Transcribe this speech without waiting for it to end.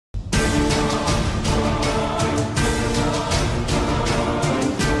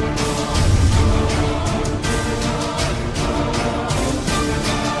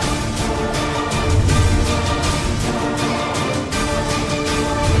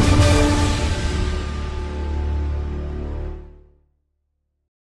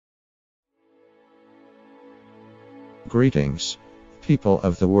Greetings, people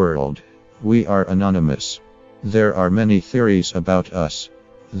of the world. We are anonymous. There are many theories about us.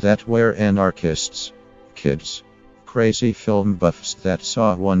 That we're anarchists, kids, crazy film buffs that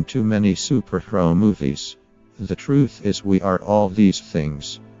saw one too many superhero movies. The truth is we are all these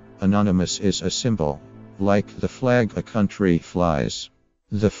things. Anonymous is a symbol, like the flag a country flies.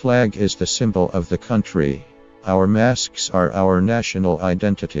 The flag is the symbol of the country. Our masks are our national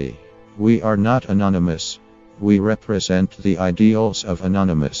identity. We are not anonymous. We represent the ideals of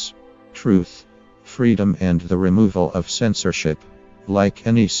anonymous. Truth, freedom and the removal of censorship. Like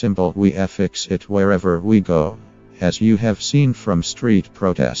any symbol we affix it wherever we go, as you have seen from street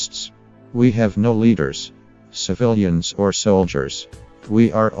protests. We have no leaders, civilians or soldiers.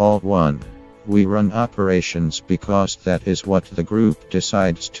 We are all one. We run operations because that is what the group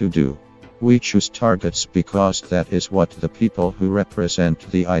decides to do. We choose targets because that is what the people who represent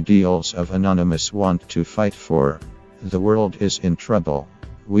the ideals of Anonymous want to fight for. The world is in trouble.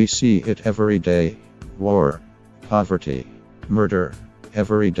 We see it every day. War, poverty, murder.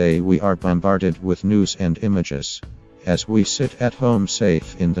 Every day we are bombarded with news and images. As we sit at home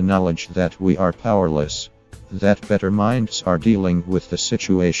safe in the knowledge that we are powerless, that better minds are dealing with the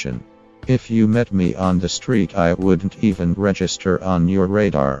situation. If you met me on the street, I wouldn't even register on your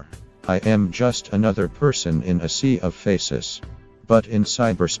radar. I am just another person in a sea of faces. But in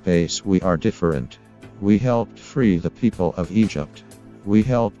cyberspace we are different. We helped free the people of Egypt. We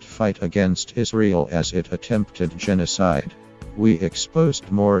helped fight against Israel as it attempted genocide. We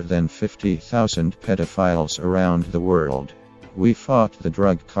exposed more than 50,000 pedophiles around the world. We fought the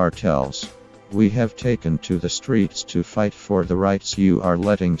drug cartels. We have taken to the streets to fight for the rights you are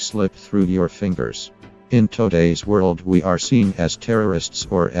letting slip through your fingers. In today's world we are seen as terrorists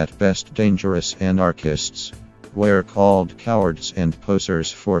or at best dangerous anarchists. We're called cowards and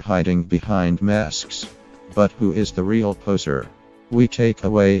posers for hiding behind masks. But who is the real poser? We take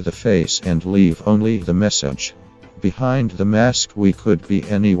away the face and leave only the message. Behind the mask we could be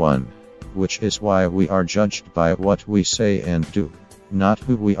anyone. Which is why we are judged by what we say and do, not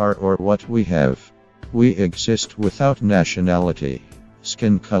who we are or what we have. We exist without nationality,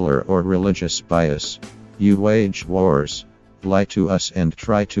 skin color or religious bias. You wage wars, lie to us and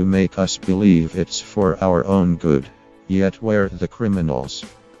try to make us believe it's for our own good. Yet we're the criminals.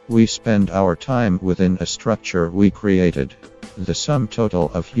 We spend our time within a structure we created. The sum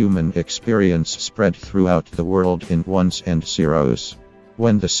total of human experience spread throughout the world in ones and zeros.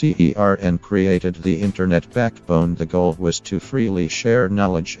 When the CERN created the internet backbone, the goal was to freely share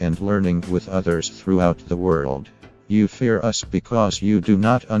knowledge and learning with others throughout the world. You fear us because you do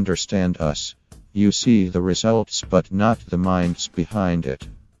not understand us. You see the results but not the minds behind it.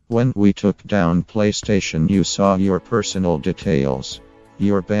 When we took down PlayStation, you saw your personal details,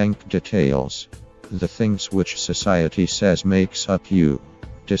 your bank details, the things which society says makes up you,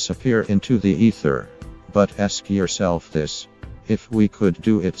 disappear into the ether. But ask yourself this: if we could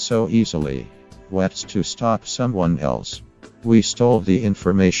do it so easily, what's to stop someone else? We stole the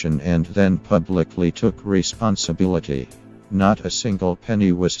information and then publicly took responsibility. Not a single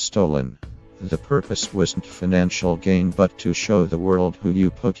penny was stolen. The purpose wasn't financial gain but to show the world who you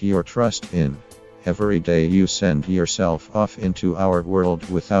put your trust in. Every day you send yourself off into our world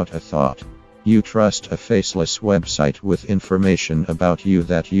without a thought. You trust a faceless website with information about you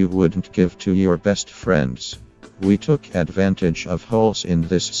that you wouldn't give to your best friends. We took advantage of holes in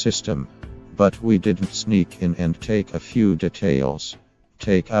this system. But we didn't sneak in and take a few details.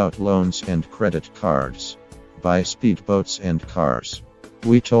 Take out loans and credit cards. Buy speedboats and cars.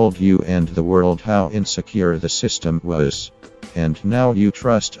 We told you and the world how insecure the system was. And now you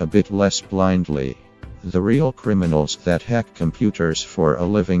trust a bit less blindly. The real criminals that hack computers for a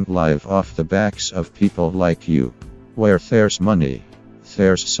living live off the backs of people like you. Where there's money,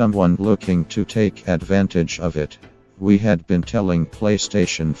 there's someone looking to take advantage of it. We had been telling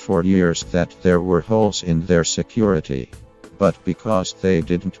PlayStation for years that there were holes in their security. But because they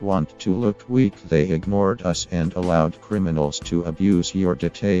didn't want to look weak, they ignored us and allowed criminals to abuse your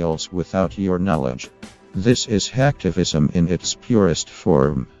details without your knowledge. This is hacktivism in its purest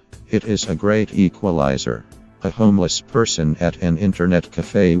form. It is a great equalizer. A homeless person at an internet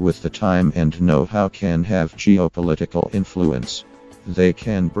cafe with the time and know-how can have geopolitical influence. They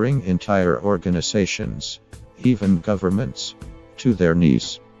can bring entire organizations, even governments, to their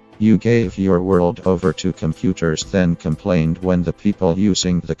knees. You gave your world over to computers, then complained when the people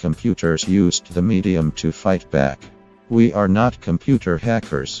using the computers used the medium to fight back. We are not computer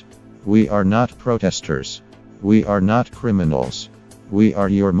hackers. We are not protesters. We are not criminals. We are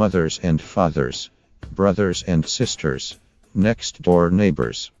your mothers and fathers, brothers and sisters, next door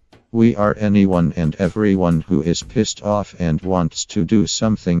neighbors. We are anyone and everyone who is pissed off and wants to do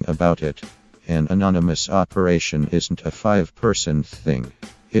something about it. An anonymous operation isn't a 5-person thing.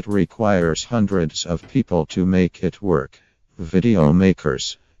 It requires hundreds of people to make it work. Video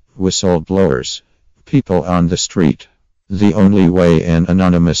makers, whistleblowers, people on the street. The only way an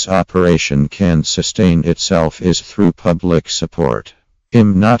anonymous operation can sustain itself is through public support.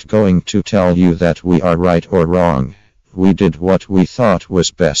 I'm not going to tell you that we are right or wrong. We did what we thought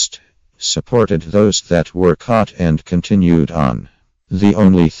was best. Supported those that were caught and continued on. The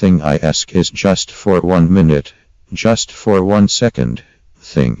only thing I ask is just for 1 minute, just for 1 second,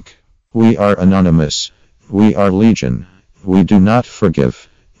 think. We are anonymous. We are legion. We do not forgive.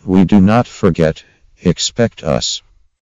 We do not forget. Expect us.